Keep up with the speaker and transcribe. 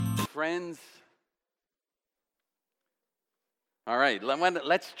friends. All right,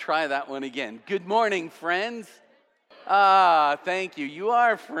 let's try that one again. Good morning, friends. Thank you. You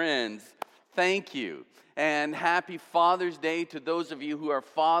are friends. Thank you. And happy Father's Day to those of you who are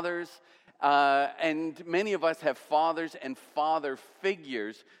fathers. And many of us have fathers and father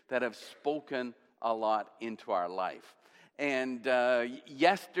figures that have spoken a lot into our life. And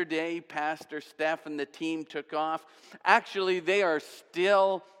yesterday, Pastor Steph and the team took off. Actually, they are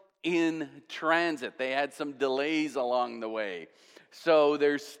still in transit. They had some delays along the way. So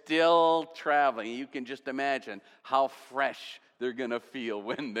they're still traveling. You can just imagine how fresh they're going to feel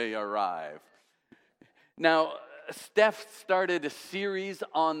when they arrive. Now, Steph started a series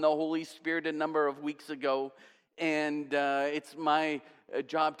on the Holy Spirit a number of weeks ago. And it's my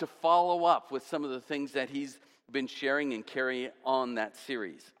job to follow up with some of the things that he's been sharing and carry on that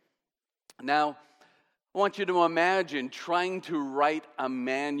series. Now, I want you to imagine trying to write a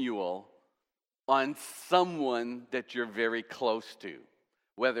manual on someone that you're very close to,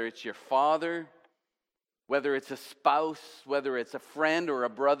 whether it's your father, whether it's a spouse, whether it's a friend or a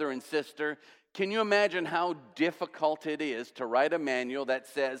brother and sister. Can you imagine how difficult it is to write a manual that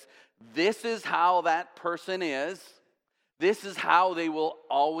says, this is how that person is, this is how they will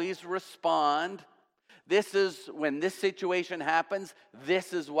always respond, this is when this situation happens,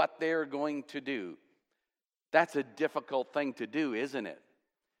 this is what they're going to do. That's a difficult thing to do, isn't it?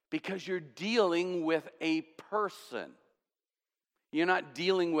 Because you're dealing with a person. You're not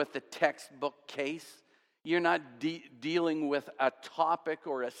dealing with a textbook case. You're not dealing with a topic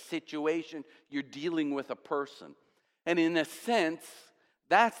or a situation. You're dealing with a person. And in a sense,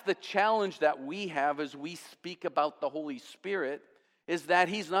 that's the challenge that we have as we speak about the Holy Spirit, is that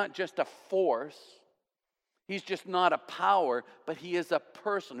he's not just a force. He's just not a power, but he is a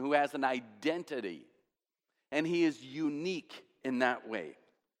person who has an identity. And he is unique in that way.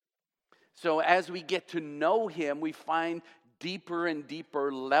 So as we get to know him, we find deeper and deeper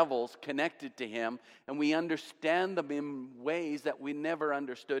levels connected to him, and we understand them in ways that we never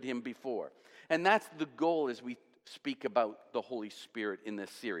understood him before. And that's the goal as we speak about the Holy Spirit in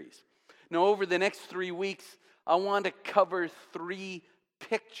this series. Now, over the next 3 weeks, I want to cover 3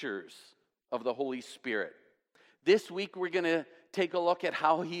 pictures of the Holy Spirit. This week, we're going to take a look at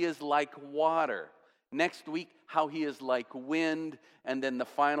how he is like water. Next week, how he is like wind. And then the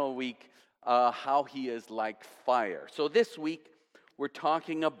final week, how he is like fire. So this week, we're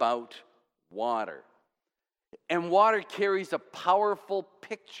talking about water. And water carries a powerful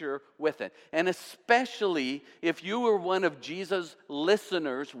picture with it. And especially if you were one of Jesus'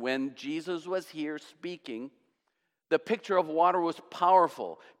 listeners when Jesus was here speaking, the picture of water was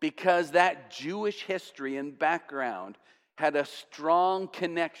powerful because that Jewish history and background had a strong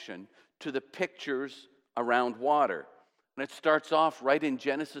connection to the pictures around water. And it starts off right in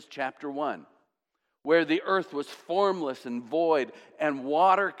Genesis chapter 1, where the earth was formless and void, and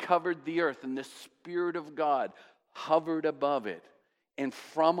water covered the earth, and the Spirit of God hovered above it, and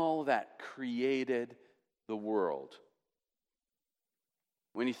from all that created the world.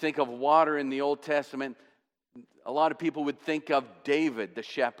 When you think of water in the Old Testament, a lot of people would think of David, the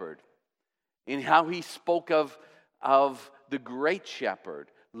shepherd, and how he spoke of the great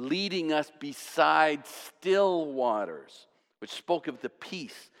shepherd leading us beside still waters, which spoke of the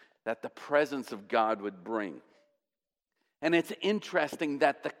peace that the presence of God would bring. And it's interesting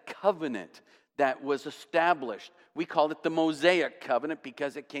that the covenant that was established, we called it the Mosaic covenant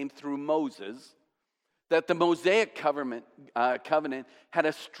because it came through Moses, that the Mosaic covenant had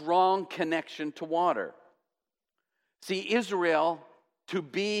a strong connection to water. See, Israel, to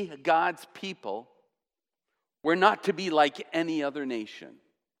be God's people, were not to be like any other nation.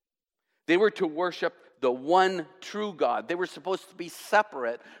 They were to worship the one true God. They were supposed to be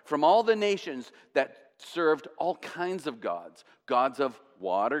separate from all the nations that served all kinds of gods. Gods of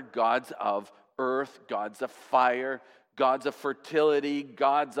water, gods of earth, gods of fire, gods of fertility,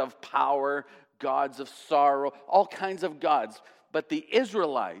 gods of power, gods of sorrow, all kinds of gods. But the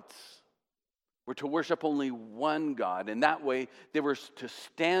Israelites were to worship only one God, and that way they were to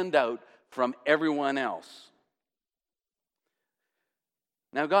stand out from everyone else.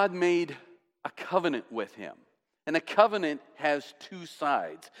 Now God made a covenant with him, and a covenant has 2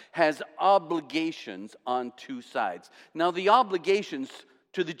 sides, has obligations on 2 sides. Now the obligations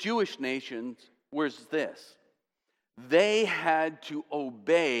to the Jewish nations was this: they had to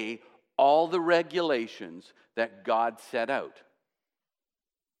obey all the regulations that God set out.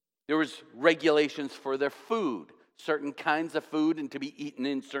 There was regulations for their food, certain kinds of food and to be eaten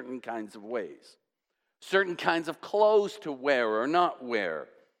in certain kinds of ways. Certain kinds of clothes to wear or not wear.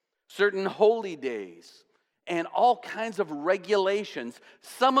 Certain holy days. and all kinds of regulations.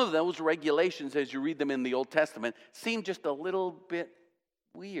 Some of those regulations, as you read them in the Old Testament, seem just a little bit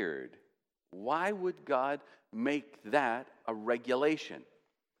weird. Why would God make that a regulation?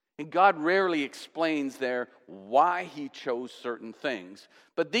 And God rarely explains there why he chose certain things.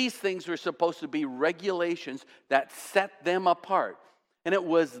 But these things were supposed to be regulations that set them apart. And it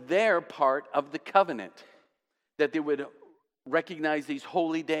was their part of the covenant, that they would recognize these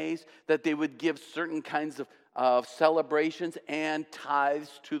holy days, that they would give certain kinds of celebrations and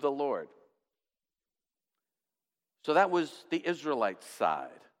tithes to the Lord. So that was the Israelite side.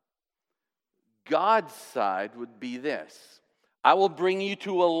 God's side would be this: I will bring you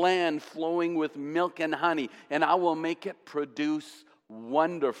to a land flowing with milk and honey, and I will make it produce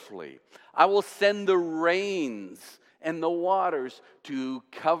wonderfully. I will send the rains and the waters to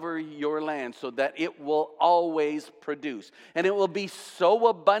cover your land so that it will always produce. And it will be so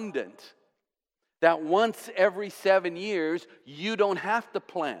abundant that once every 7 years, you don't have to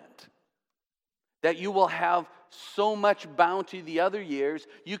plant. That you will have so much bounty the other years,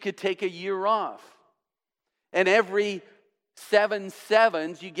 you could take a year off. And every 7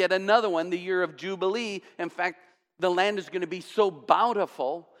 sevens, you get another one, the year of Jubilee. In fact, the land is going to be so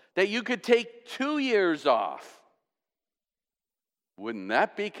bountiful that you could take 2 years off. Wouldn't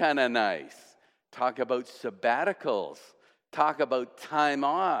that be kind of nice? Talk about sabbaticals. Talk about time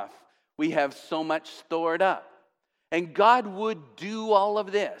off. We have so much stored up. And God would do all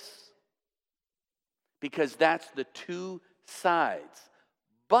of this because that's the two sides.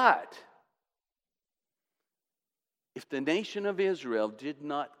 But if the nation of Israel did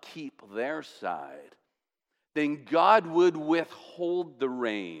not keep their side, then God would withhold the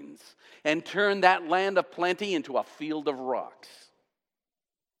rains and turn that land of plenty into a field of rocks.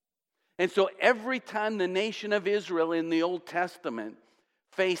 And so every time the nation of Israel in the Old Testament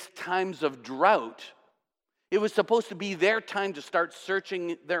faced times of drought, it was supposed to be their time to start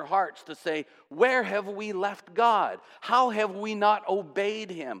searching their hearts to say, where have we left God? How have we not obeyed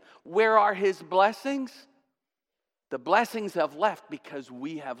him? Where are his blessings? The blessings have left because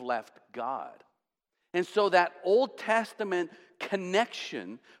we have left God. And so that Old Testament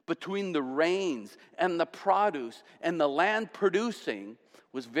connection between the rains and the produce and the land producing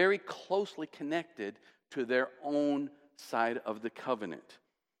was very closely connected to their own side of the covenant.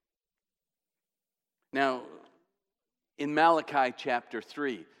 Now, in Malachi chapter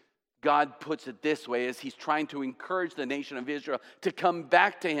 3, God puts it this way as he's trying to encourage the nation of Israel to come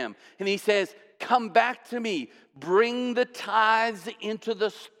back to him. And he says, come back to me, bring the tithes into the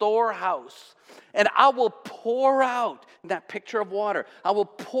storehouse, and I will pour out, that picture of water, I will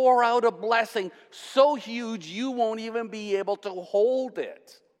pour out a blessing so huge you won't even be able to hold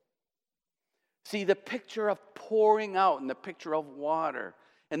it. See, the picture of pouring out and the picture of water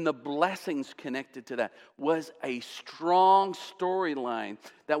and the blessings connected to that was a strong storyline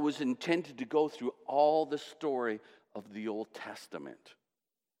that was intended to go through all the story of the Old Testament.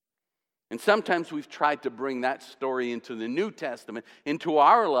 And sometimes we've tried to bring that story into the New Testament, into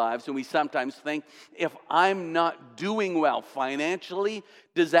our lives, and we sometimes think, if I'm not doing well financially,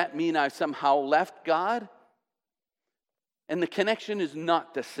 does that mean I've somehow left God? And the connection is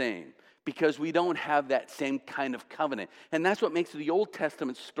not the same, because we don't have that same kind of covenant. And that's what makes the Old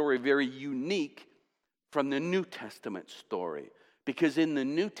Testament story very unique from the New Testament story. Because in the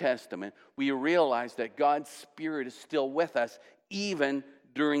New Testament, we realize that God's Spirit is still with us, even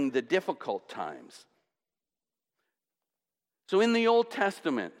during the difficult times. So in the Old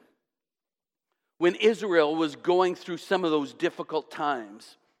Testament, when Israel was going through some of those difficult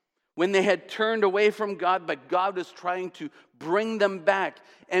times, when they had turned away from God, but God was trying to bring them back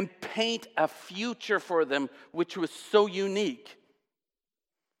and paint a future for them, which was so unique.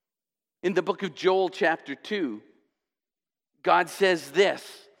 In the book of Joel chapter 2, God says this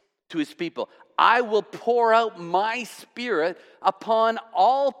to his people: I will pour out my Spirit upon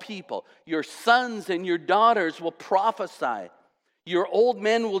all people. Your sons and your daughters will prophesy. Your old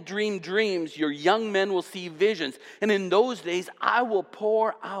men will dream dreams. Your young men will see visions. And in those days, I will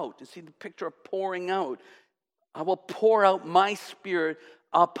pour out. You see the picture of pouring out. I will pour out my Spirit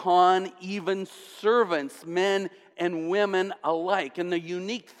upon even servants, men and women alike. And the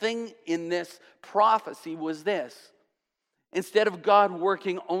unique thing in this prophecy was this: instead of God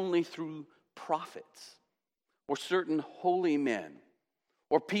working only through prophets or certain holy men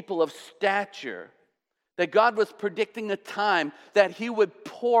or people of stature, that God was predicting a time that he would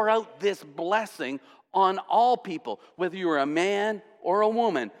pour out this blessing on all people, whether you were a man or a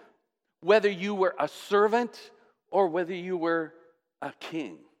woman, whether you were a servant or whether you were a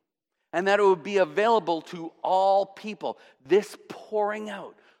king, and that it would be available to all people. This pouring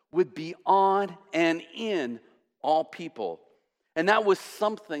out would be on and in all people. And that was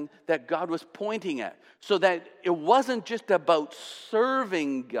something that God was pointing at. So that it wasn't just about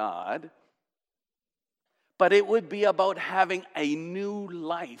serving God, but it would be about having a new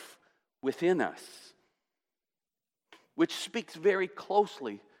life within us. Which speaks very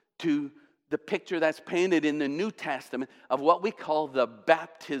closely to the picture that's painted in the New Testament of what we call the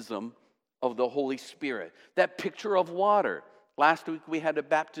baptism of the Holy Spirit. That picture of water. Last week we had a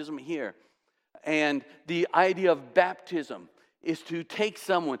baptism here. And the idea of baptism is to take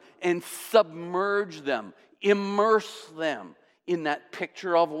someone and submerge them, immerse them in that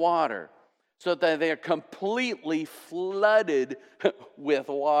picture of water so that they are completely flooded with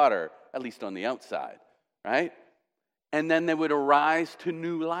water, at least on the outside, right? And then they would arise to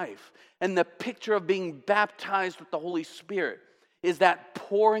new life. And the picture of being baptized with the Holy Spirit is that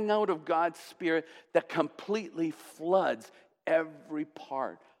pouring out of God's Spirit that completely floods every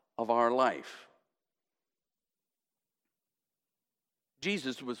part of our life.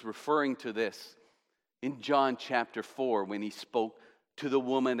 Jesus was referring to this in John chapter 4 when he spoke to the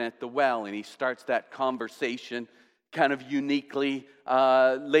woman at the well. And he starts that conversation kind of uniquely.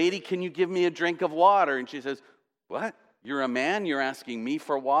 Lady, can you give me a drink of water? And she says, what? You're a man? You're asking me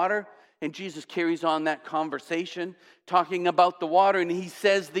for water? And Jesus carries on that conversation, talking about the water. And he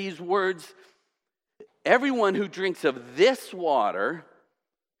says these words, everyone who drinks of this water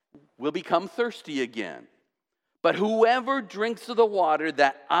will become thirsty again. But whoever drinks of the water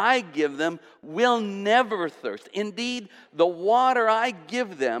that I give them will never thirst. Indeed, the water I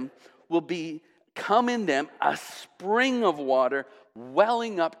give them will become in them a spring of water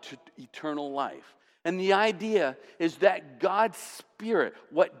welling up to eternal life. And the idea is that God's Spirit,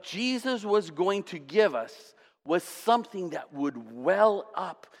 what Jesus was going to give us, was something that would well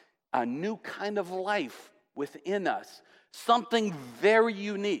up a new kind of life within us. Something very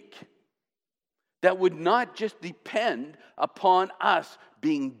unique that would not just depend upon us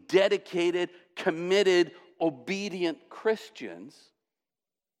being dedicated, committed, obedient Christians,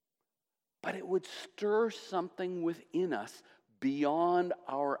 but it would stir something within us beyond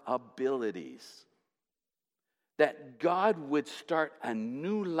our abilities. That God would start a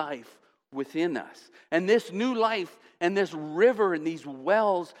new life within us. And this new life and this river and these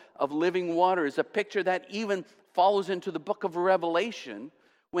wells of living water is a picture that even follows into the book of Revelation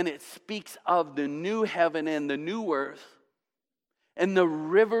when it speaks of the new heaven and the new earth and the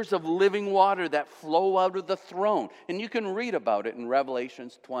rivers of living water that flow out of the throne. And you can read about it in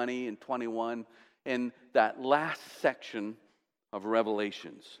Revelations 20 and 21 in that last section of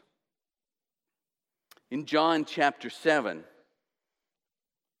Revelations. In John chapter 7,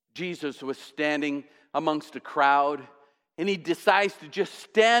 Jesus was standing amongst a crowd, and he decides to just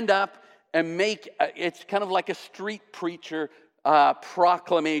stand up and it's kind of like a street preacher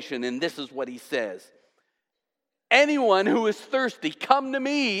proclamation, and this is what he says. Anyone who is thirsty, come to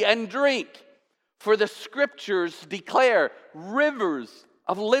me and drink, for the scriptures declare rivers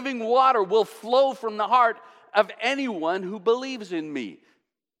of living water will flow from the heart of anyone who believes in me.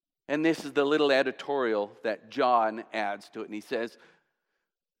 And this is the little editorial that John adds to it. And he says,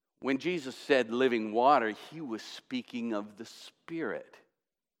 when Jesus said living water, he was speaking of the Spirit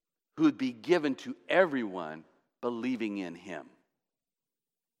who would be given to everyone believing in him.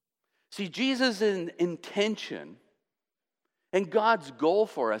 See, Jesus' intention and God's goal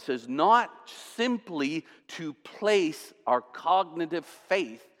for us is not simply to place our cognitive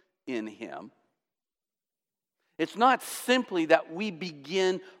faith in him. It's not simply that we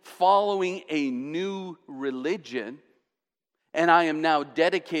begin following a new religion and I am now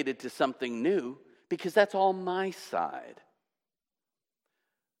dedicated to something new, because that's all my side.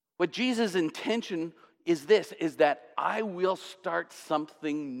 What Jesus' intention is this, is that I will start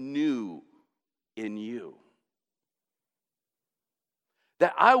something new in you.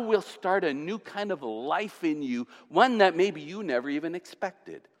 That I will start a new kind of life in you, one that maybe you never even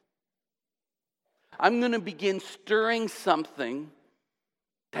expected. I'm going to begin stirring something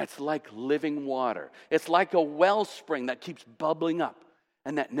that's like living water. It's like a wellspring that keeps bubbling up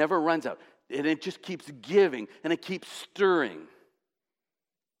and that never runs out. And it just keeps giving and it keeps stirring.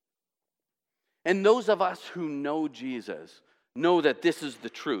 And those of us who know Jesus know that this is the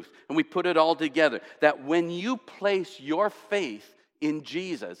truth. And we put it all together. That when you place your faith in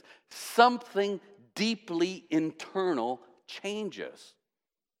Jesus, something deeply internal changes.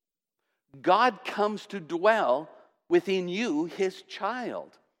 God comes to dwell within you, his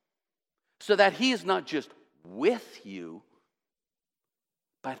child, so that he is not just with you,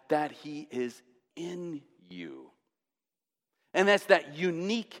 but that he is in you. And that's that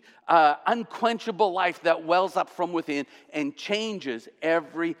unique, unquenchable life that wells up from within and changes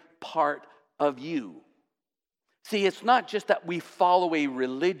every part of you. See, it's not just that we follow a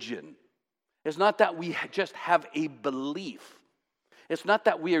religion. It's not that we just have a belief. It's not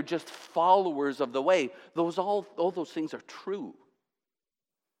that we are just followers of the way. All those things are true.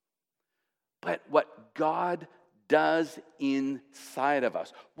 But what God does inside of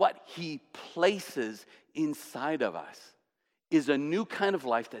us, what He places inside of us, is a new kind of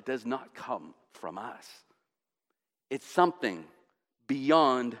life that does not come from us. It's something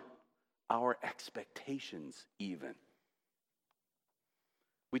beyond our expectations even.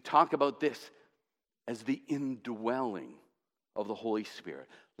 We talk about this as the indwelling of the Holy Spirit.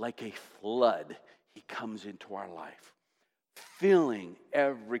 Like a flood, He comes into our life, filling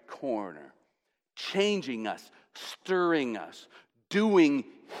every corner, changing us, stirring us, doing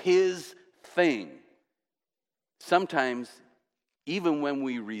His thing. Sometimes, even when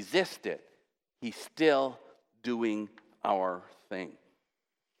we resist it, He's still doing our thing.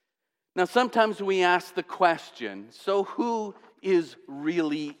 Now, sometimes we ask the question, so who is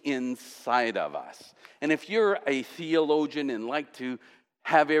really inside of us? And if you're a theologian and like to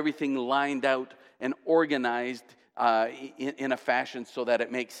have everything lined out and organized in a fashion so that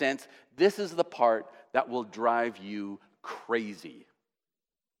it makes sense, this is the part that will drive you crazy.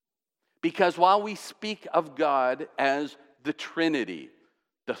 Because while we speak of God as the Trinity,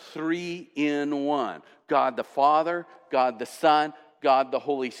 the three in one, God the Father, God the Son, God the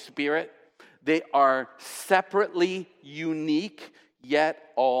Holy Spirit, they are separately unique,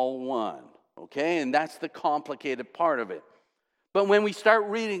 yet all one. Okay? And that's the complicated part of it. But when we start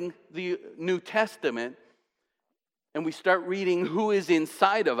reading the New Testament, and we start reading who is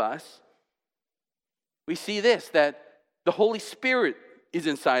inside of us, we see this, that the Holy Spirit is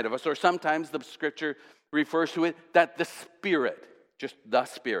inside of us, or sometimes the Scripture refers to it that the Spirit, just the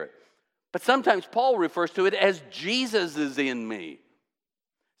Spirit. But sometimes Paul refers to it as Jesus is in me.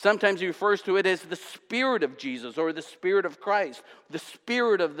 Sometimes he refers to it as the Spirit of Jesus or the Spirit of Christ, the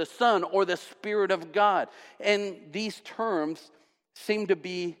Spirit of the Son or the Spirit of God. And these terms seem to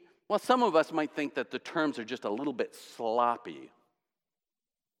be, well, some of us might think that the terms are just a little bit sloppy.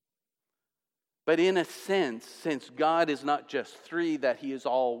 But in a sense, since God is not just three, that He is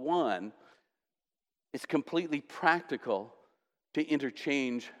all one, it's completely practical to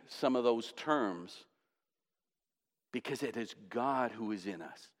interchange some of those terms because it is God who is in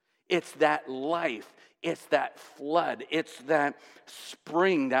us. It's that life, it's that flood, it's that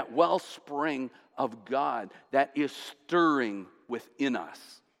spring, that wellspring of God that is stirring within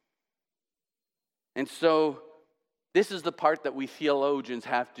us. And so this is the part that we theologians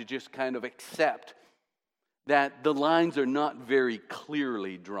have to just kind of accept, that the lines are not very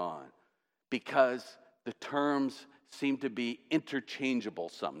clearly drawn because the terms seem to be interchangeable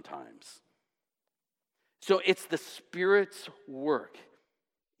sometimes. So it's the Spirit's work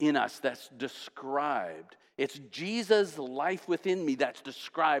in us that's described. It's Jesus' life within me that's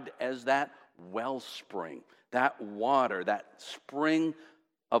described as that wellspring, that water, that spring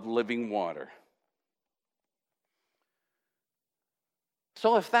of living water.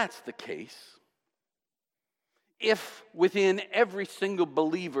 So if that's the case, if within every single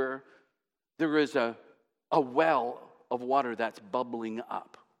believer there is a well of water that's bubbling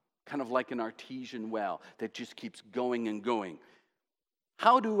up, kind of like an artesian well that just keeps going and going,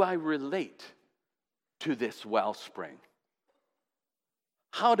 how do I relate to this wellspring?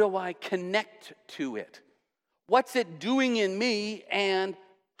 How do I connect to it? What's it doing in me, and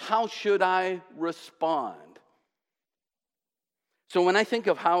how should I respond? So when I think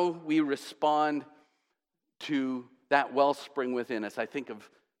of how we respond to that wellspring within us, I think of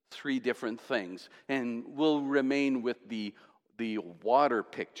three different things. And we'll remain with the water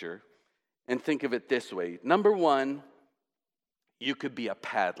picture and think of it this way. Number one, you could be a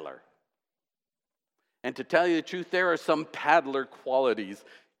paddler. And to tell you the truth, there are some paddler qualities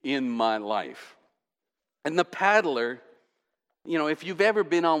in my life. And the paddler, you know, if you've ever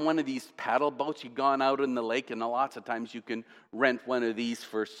been on one of these paddle boats, you've gone out in the lake, and lots of times you can rent one of these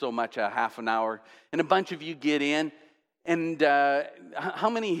for so much, a half an hour. And a bunch of you get in. And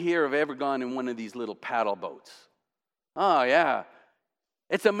how many here have ever gone in one of these little paddle boats? Oh, yeah.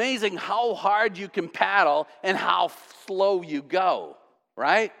 It's amazing how hard you can paddle and how slow you go,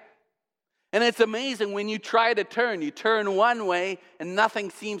 right? And it's amazing when you try to turn. You turn one way and nothing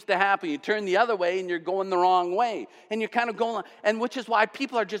seems to happen. You turn the other way and you're going the wrong way. And you're kind of going, and which is why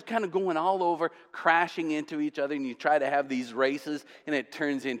people are just kind of going all over, crashing into each other. And you try to have these races and it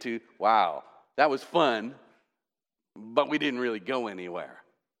turns into, wow, that was fun, but we didn't really go anywhere,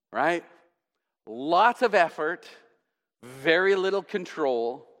 right? Lots of effort, very little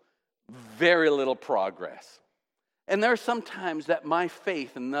control, very little progress. And there are some times that my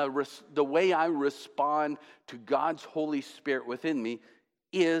faith and the way I respond to God's Holy Spirit within me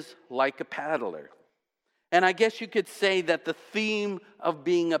is like a paddler. And I guess you could say that the theme of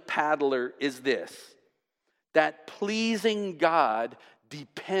being a paddler is this, that pleasing God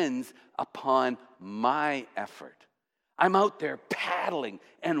depends upon my effort. I'm out there paddling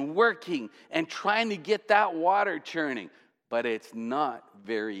and working and trying to get that water churning, but it's not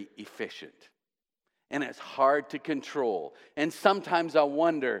very efficient. And it's hard to control. And sometimes I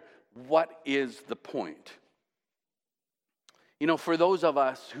wonder, what is the point? You know, for those of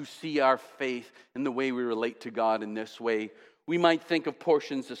us who see our faith and the way we relate to God in this way, we might think of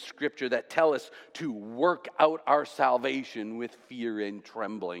portions of Scripture that tell us to work out our salvation with fear and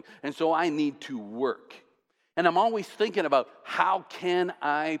trembling. And so I need to work. And I'm always thinking about, how can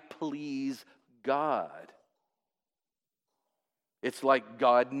I please God? It's like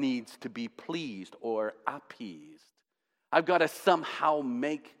God needs to be pleased or appeased. I've got to somehow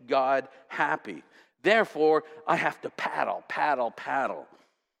make God happy. Therefore, I have to paddle.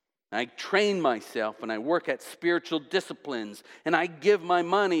 I train myself and I work at spiritual disciplines and I give my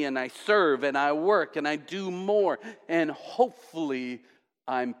money and I serve and I work and I do more. And hopefully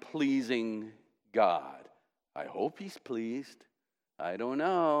I'm pleasing God. I hope He's pleased. I don't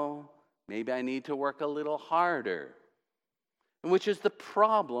know. Maybe I need to work a little harder. Which is the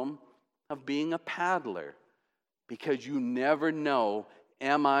problem of being a paddler. Because you never know,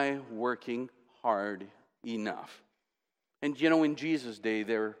 am I working hard enough? And you know, in Jesus' day,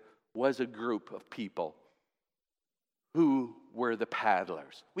 there was a group of people who were the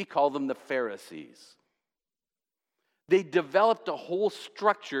paddlers. We call them the Pharisees. They developed a whole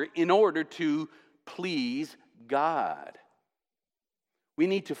structure in order to please God. We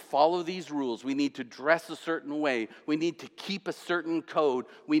need to follow these rules. We need to dress a certain way. We need to keep a certain code.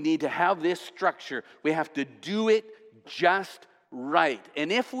 We need to have this structure. We have to do it just right.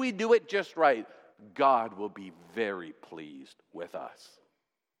 And if we do it just right, God will be very pleased with us.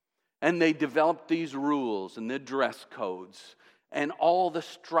 And they developed these rules and the dress codes and all the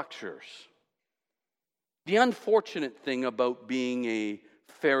structures. The unfortunate thing about being a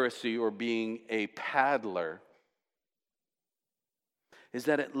Pharisee or being a paddler is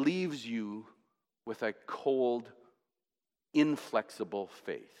that it leaves you with a cold, inflexible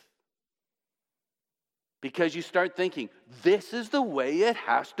faith. Because you start thinking, this is the way it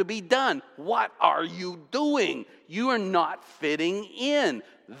has to be done. What are you doing? You are not fitting in.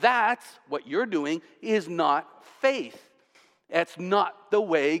 That's what you're doing is not faith. It's not the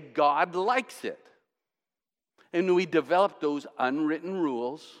way God likes it. And we develop those unwritten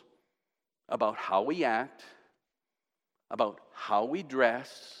rules about how we act, about how we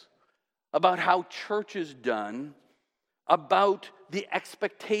dress, about how church is done, about the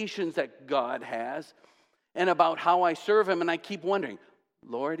expectations that God has, and about how I serve Him. And I keep wondering,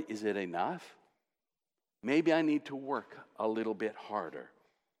 Lord, is it enough? Maybe I need to work a little bit harder.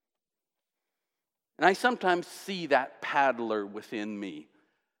 And I sometimes see that paddler within me,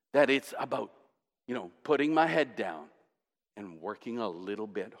 that it's about, putting my head down and working a little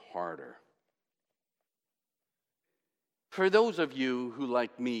bit harder. For those of you who,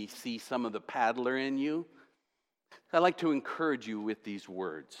 like me, see some of the paddler in you, I'd like to encourage you with these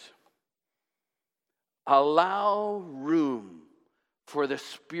words. Allow room for the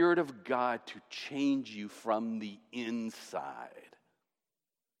Spirit of God to change you from the inside.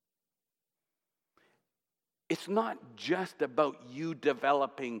 It's not just about you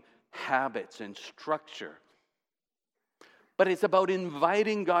developing habits and structure, but it's about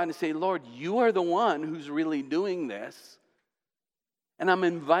inviting God to say, Lord, you are the one who's really doing this. And I'm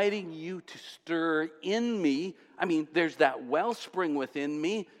inviting you to stir in me. There's that wellspring within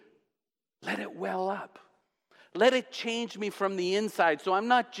me. Let it well up. Let it change me from the inside. So I'm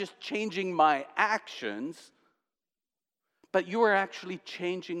not just changing my actions, but you are actually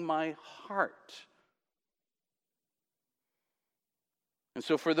changing my heart. And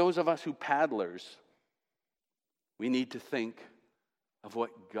so for those of us who paddlers, we need to think of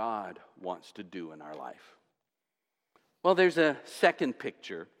what God wants to do in our life. Well, there's a second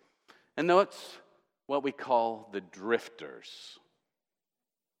picture, and that's what we call the drifters.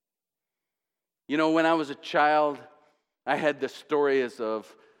 When I was a child, I had the stories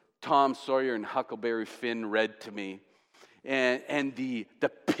of Tom Sawyer and Huckleberry Finn read to me. And the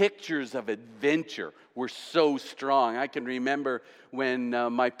pictures of adventure were so strong. I can remember when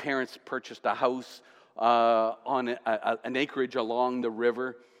my parents purchased a house on an acreage along the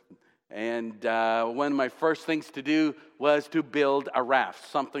river. And one of my first things to do was to build a raft,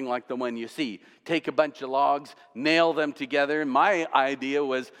 something like the one you see. Take a bunch of logs, nail them together. My idea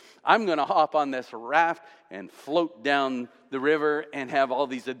was, I'm going to hop on this raft and float down the river and have all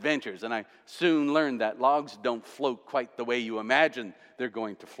these adventures. And I soon learned that logs don't float quite the way you imagine they're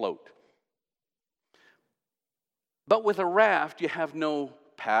going to float. But with a raft, you have no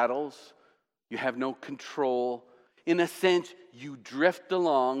paddles, you have no control. In a sense, you drift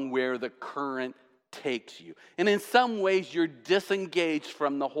along where the current takes you. And in some ways, you're disengaged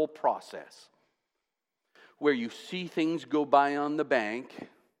from the whole process. Where you see things go by on the bank,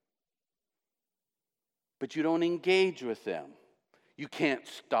 but you don't engage with them. You can't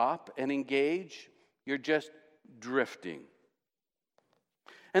stop and engage. You're just drifting.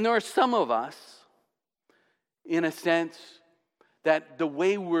 And there are some of us, in a sense, that the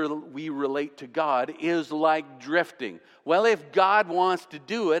way we relate to God is like drifting. Well, if God wants to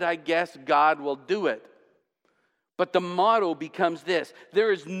do it, I guess God will do it. But the motto becomes this: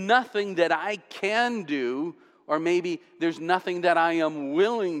 there is nothing that I can do, or maybe there's nothing that I am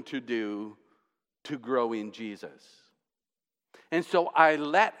willing to do to grow in Jesus. And so I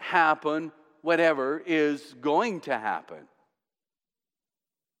let happen whatever is going to happen.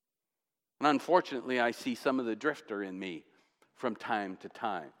 And unfortunately, I see some of the drifter in me from time to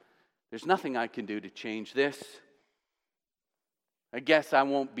time. There's nothing I can do to change this. I guess I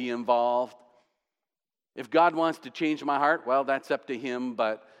won't be involved. If God wants to change my heart, well, that's up to Him,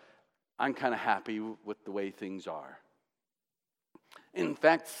 but I'm kind of happy with the way things are. In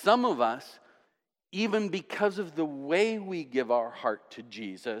fact, some of us, even because of the way we give our heart to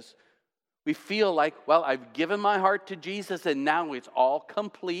Jesus, we feel like, well, I've given my heart to Jesus and now it's all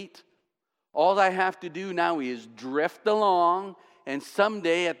complete. All I have to do now is drift along, and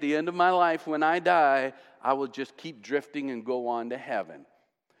someday at the end of my life when I die, I will just keep drifting and go on to heaven.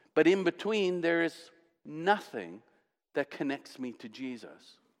 But in between, there is nothing that connects me to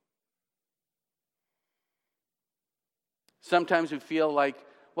Jesus. Sometimes we feel like,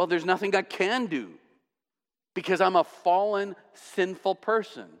 well, there's nothing I can do because I'm a fallen, sinful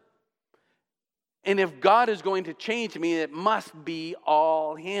person. And if God is going to change me, it must be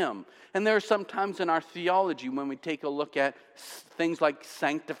all Him. And there are some times in our theology when we take a look at things like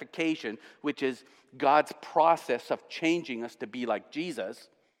sanctification, which is God's process of changing us to be like Jesus,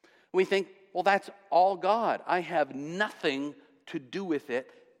 we think, well, that's all God. I have nothing to do with it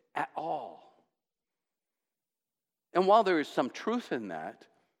at all. And while there is some truth in that,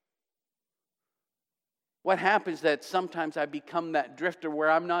 what happens is that sometimes I become that drifter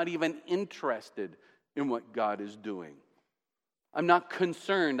where I'm not even interested in what God is doing. I'm not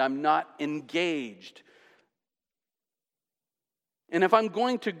concerned. I'm not engaged. And if I'm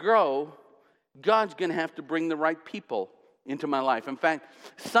going to grow, God's going to have to bring the right people into my life. In fact,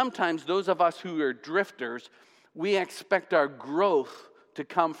 sometimes those of us who are drifters, we expect our growth to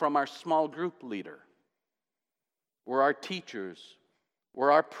come from our small group leader, or our teachers,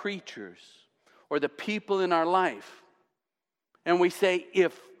 or our preachers, or the people in our life. And we say,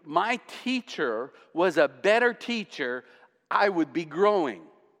 if my teacher was a better teacher, I would be growing.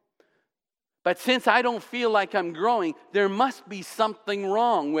 But since I don't feel like I'm growing, there must be something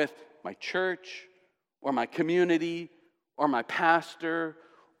wrong with my church, or my community, or my pastor,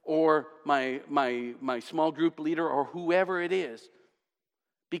 or my small group leader, or whoever it is.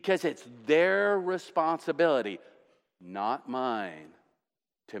 Because it's their responsibility, not mine,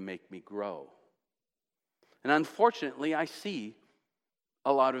 to make me grow. And unfortunately, I see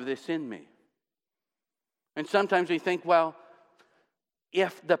a lot of this in me. And sometimes we think, well,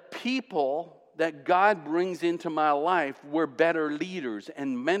 if the people that God brings into my life were better leaders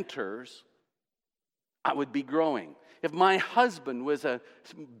and mentors, I would be growing. If my husband was a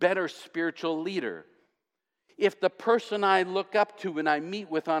better spiritual leader, if the person I look up to and I meet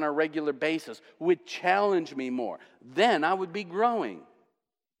with on a regular basis would challenge me more, then I would be growing.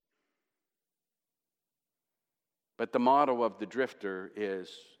 But the motto of the drifter is,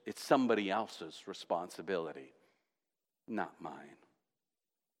 it's somebody else's responsibility, not mine.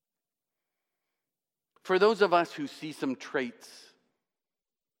 For those of us who see some traits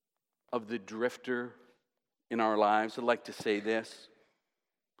of the drifter in our lives, I'd like to say this: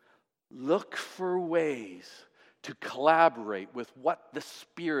 look for ways to collaborate with what the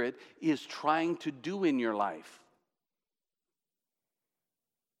Spirit is trying to do in your life.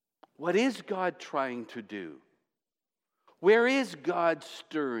 What is God trying to do? Where is God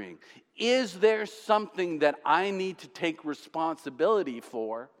stirring? Is there something that I need to take responsibility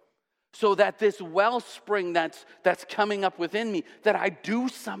for so that this wellspring that's coming up within me, that I do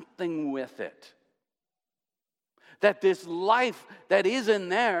something with it? That this life that is in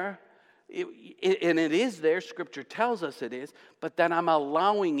there, and it is there, Scripture tells us it is, but that I'm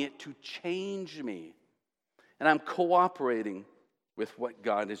allowing it to change me. And I'm cooperating with what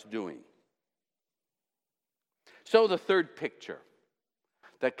God is doing. So the third picture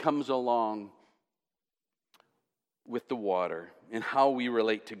that comes along with the water and how we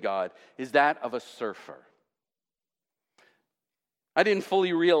relate to God is that of a surfer. I didn't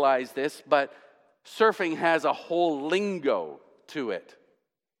fully realize this, but surfing has a whole lingo to it.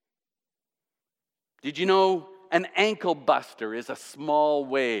 Did you know an ankle buster is a small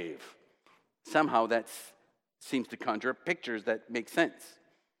wave? Somehow that seems to conjure up pictures that make sense.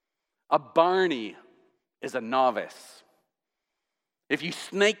 A Barney is a novice. If you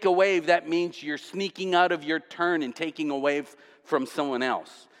snake a wave, that means you're sneaking out of your turn and taking a wave from someone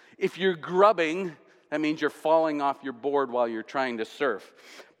else. If you're grubbing, that means you're falling off your board while you're trying to surf.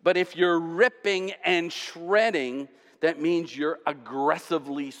 But if you're ripping and shredding, that means you're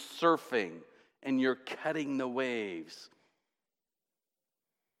aggressively surfing and you're cutting the waves.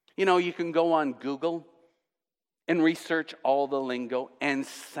 You know, you can go on Google and research all the lingo and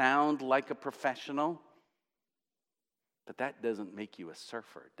sound like a professional. But that doesn't make you a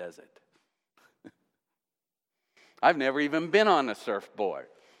surfer, does it? I've never even been on a surfboard.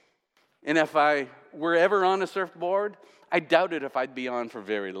 And if I were ever on a surfboard, I doubted if I'd be on for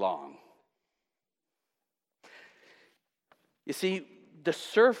very long. You see, the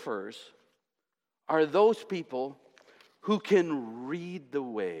surfers are those people who can read the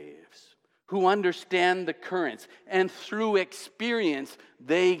waves, who understand the currents, and through experience,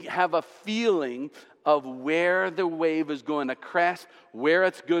 they have a feeling of where the wave is going to crest, where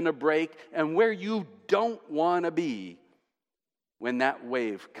it's going to break, and where you don't want to be when that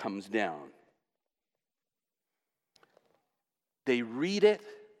wave comes down. They read it,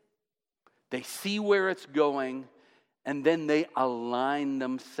 they see where it's going, and then they align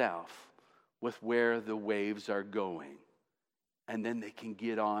themselves with where the waves are going. And then they can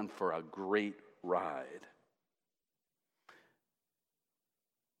get on for a great ride.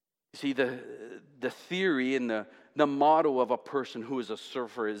 See, the theory and the motto of a person who is a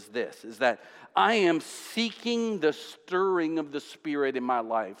surfer is this, is that I am seeking the stirring of the Spirit in my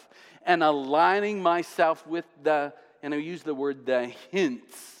life and aligning myself with and I use the word, the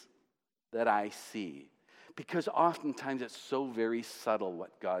hints that I see. Because oftentimes it's so very subtle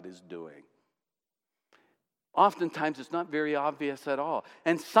what God is doing. Oftentimes it's not very obvious at all.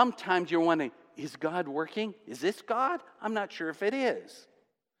 And sometimes you're wondering, is God working? Is this God? I'm not sure if it is.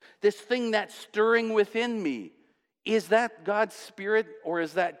 This thing that's stirring within me, is that God's Spirit or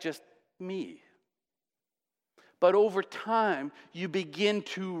is that just me? But over time, you begin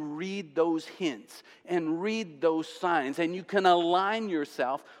to read those hints and read those signs, and you can align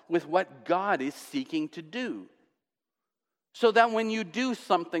yourself with what God is seeking to do. So that when you do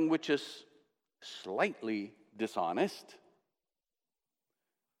something which is slightly dishonest,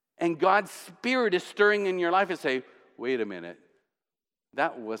 and God's Spirit is stirring in your life and say, wait a minute,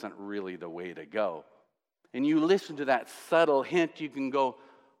 that wasn't really the way to go. And you listen to that subtle hint, you can go,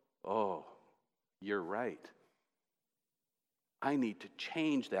 oh, you're right. I need to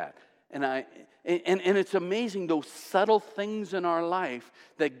change that. And it's amazing those subtle things in our life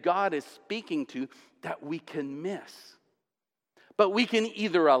that God is speaking to that we can miss. But we can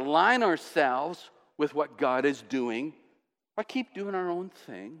either align ourselves with what God is doing or keep doing our own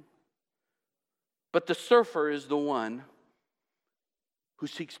thing. But the surfer is the one who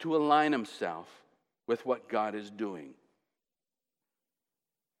seeks to align himself with what God is doing.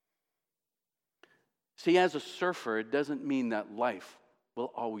 See, as a surfer, it doesn't mean that life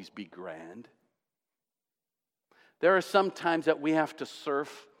will always be grand. There are some times that we have to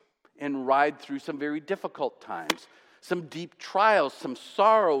surf and ride through some very difficult times, some deep trials, some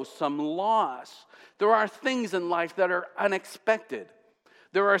sorrow, some loss. There are things in life that are unexpected.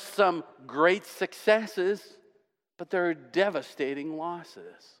 There are some great successes, but there are devastating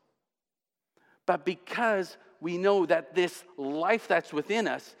losses. But because we know that this life that's within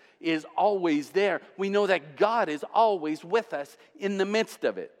us is always there, we know that God is always with us in the midst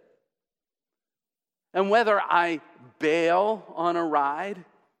of it. And whether I bail on a ride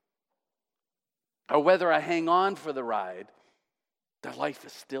or whether I hang on for the ride, the life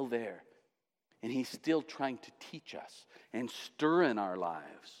is still there. And He's still trying to teach us and stir in our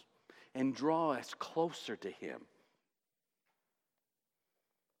lives and draw us closer to Him.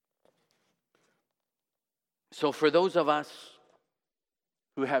 So for those of us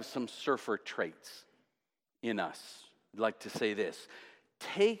who have some surfer traits in us, I'd like to say this.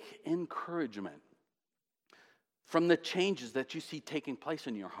 Take encouragement from the changes that you see taking place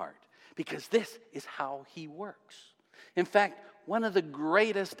in your heart, because this is how He works. In fact, one of the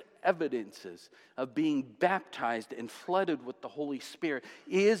greatest evidences of being baptized and flooded with the Holy Spirit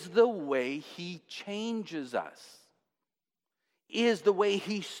is the way He changes us, is the way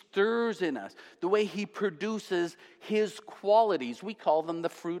He stirs in us, the way He produces His qualities. We call them the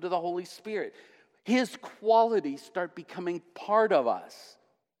fruit of the Holy Spirit. His qualities start becoming part of us.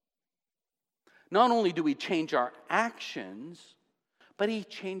 Not only do we change our actions, but He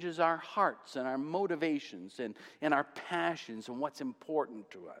changes our hearts and our motivations and our passions and what's important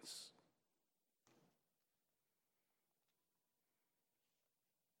to us.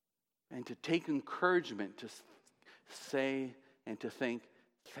 And to take encouragement to say and to think,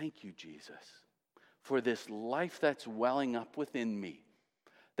 thank you, Jesus, for this life that's welling up within me.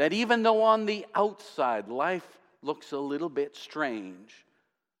 That even though on the outside life looks a little bit strange,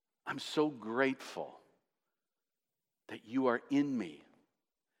 I'm so grateful that you are in me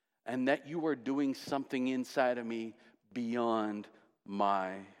and that you are doing something inside of me beyond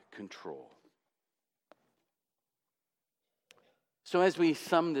my control. So as we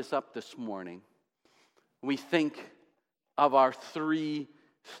sum this up this morning, we think of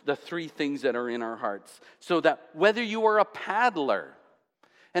the three things that are in our hearts. So that whether you are a paddler,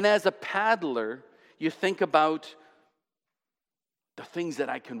 and as a paddler, you think about the things that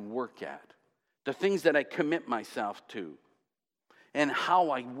I can work at, the things that I commit myself to, and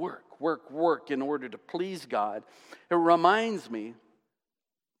how I work in order to please God. It reminds me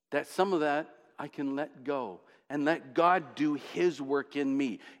that some of that I can let go and let God do His work in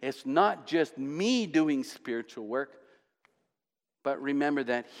me. It's not just me doing spiritual work, but remember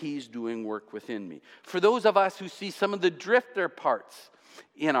that He's doing work within me. For those of us who see some of the drifter parts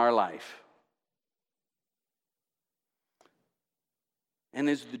in our life, and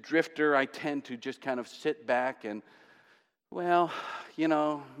as the drifter, I tend to just kind of sit back and, well,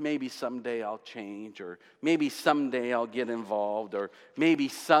 maybe someday I'll change, or maybe someday I'll get involved, or maybe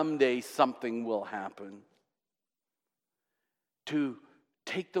someday something will happen. To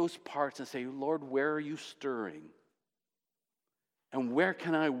take those parts and say, Lord, where are you stirring? And where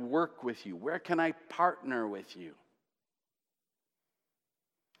can I work with you? Where can I partner with you?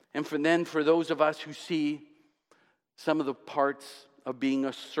 And for those of us who see some of the parts of being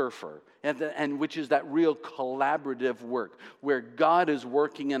a surfer, and which is that real collaborative work, where God is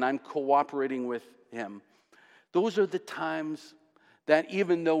working and I'm cooperating with Him, those are the times that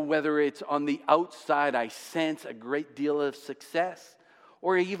even though whether it's on the outside I sense a great deal of success,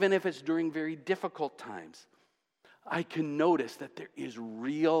 or even if it's during very difficult times, I can notice that there is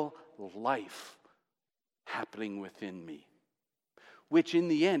real life happening within me, which in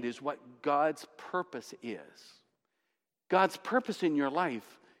the end is what God's purpose is. God's purpose in your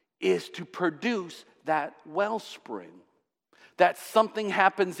life is to produce that wellspring, that something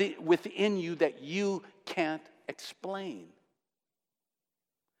happens within you that you can't explain.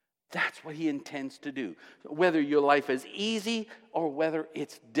 That's what He intends to do. Whether your life is easy or whether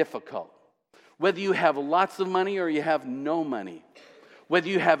it's difficult. Whether you have lots of money or you have no money. Whether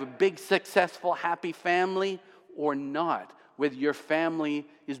you have a big, successful, happy family or not. Whether your family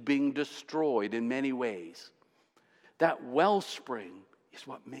is being destroyed in many ways. That wellspring is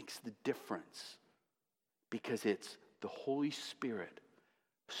what makes the difference. Because it's the Holy Spirit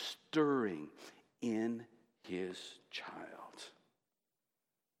stirring in His child.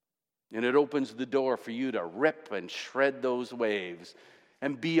 And it opens the door for you to rip and shred those waves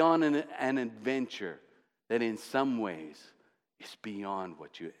and be on an adventure that in some ways is beyond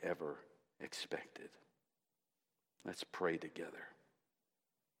what you ever expected. Let's pray together.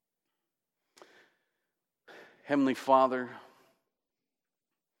 Heavenly Father,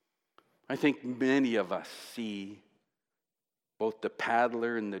 I think many of us see both the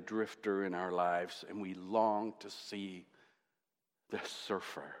paddler and the drifter in our lives, and we long to see the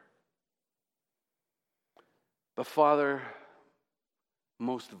surfer. But Father,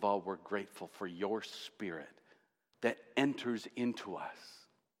 most of all, we're grateful for your Spirit that enters into us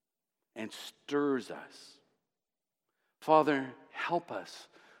and stirs us. Father, help us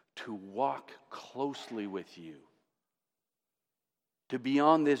to walk closely with you, to be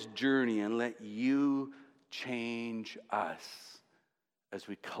on this journey and let you change us as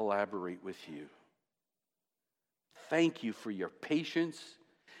we collaborate with you. Thank you for your patience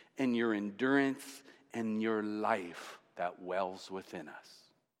and your endurance and your life that wells within us.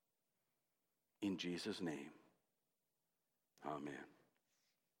 In Jesus' name, amen.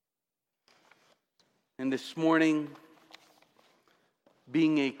 And this morning,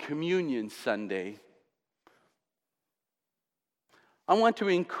 being a communion Sunday, I want to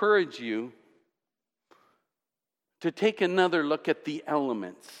encourage you to take another look at the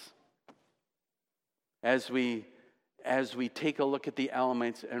elements as we as we take a look at the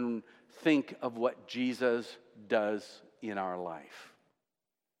elements and think of what Jesus does in our life.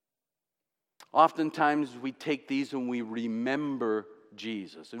 Oftentimes we take these and we remember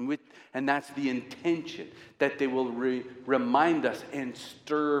Jesus, and that's the intention, that they will remind us and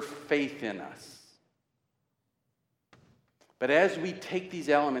stir faith in us. But as we take these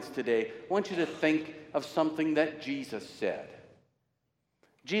elements today, I want you to think of something that Jesus said.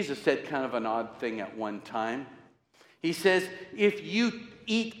 Jesus said kind of an odd thing at one time. He says, if you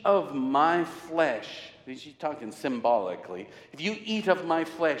eat of my flesh, he's talking symbolically, if you eat of my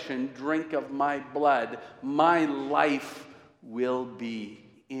flesh and drink of my blood, my life will be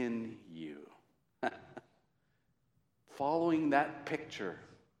in you. Following that picture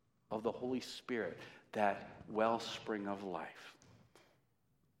of the Holy Spirit, that wellspring of life.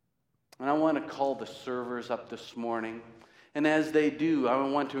 And I want to call the servers up this morning. And as they do, I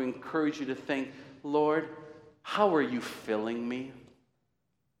want to encourage you to think, Lord, how are you filling me?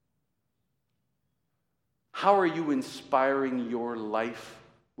 How are you inspiring your life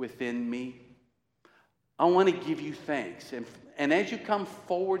within me? I want to give you thanks. And as you come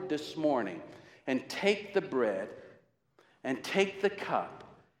forward this morning and take the bread and take the cup,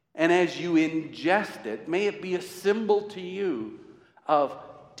 and as you ingest it, may it be a symbol to you of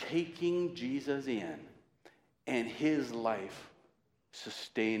taking Jesus in and his life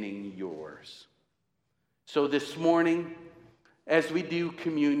sustaining yours. So this morning, as we do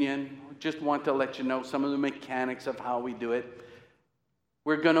communion, just want to let you know some of the mechanics of how we do it.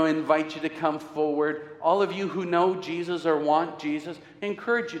 We're going to invite you to come forward. All of you who know Jesus or want Jesus, I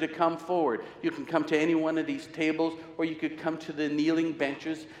encourage you to come forward. You can come to any one of these tables, or you could come to the kneeling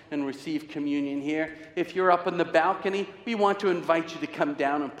benches and receive communion here. If you're up on the balcony, we want to invite you to come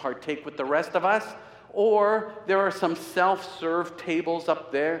down and partake with the rest of us. Or there are some self-serve tables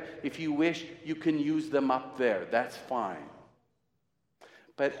up there. If you wish, you can use them up there. That's fine.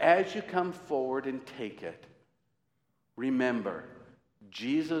 But as you come forward and take it, remember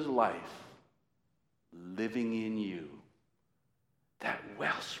Jesus' life living in you, that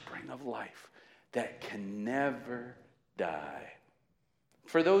wellspring of life that can never die.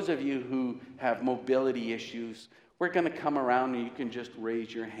 For those of you who have mobility issues, we're going to come around and you can just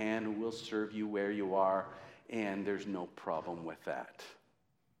raise your hand and we'll serve you where you are, and there's no problem with that.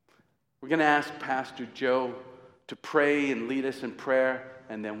 We're going to ask Pastor Joe to pray and lead us in prayer,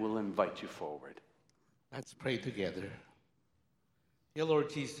 and then we'll invite you forward. Let's pray together. Dear Lord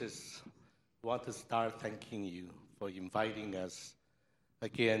Jesus, I want to start thanking you for inviting us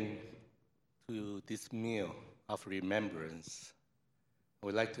again to this meal of remembrance.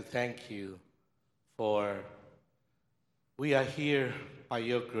 We'd like to thank you for we are here by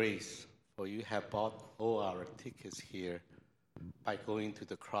your grace, for you have bought all our tickets here by going to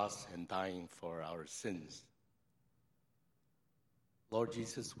the cross and dying for our sins. Lord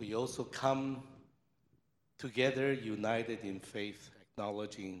Jesus, we also come together united in faith,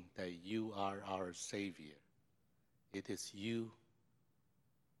 acknowledging that you are our Savior. It is you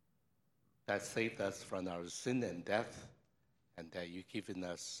that saved us from our sin and death, and that you've given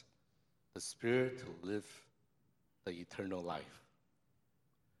us the Spirit to live the eternal life.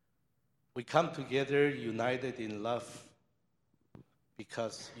 We come together united in love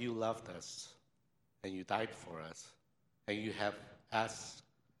because you loved us and you died for us, and you have asked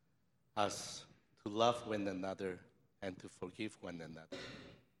us to love one another and to forgive one another.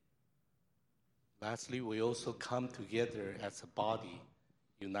 Lastly, we also come together as a body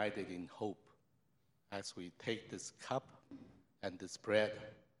united in hope as we take this cup and this bread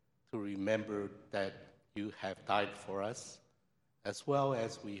to remember that you have died for us, as well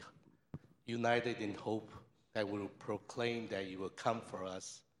as we united in hope that we will proclaim that you will come for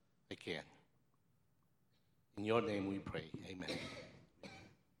us again. In your name we pray, amen.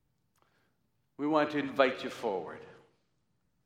 We want to invite you forward.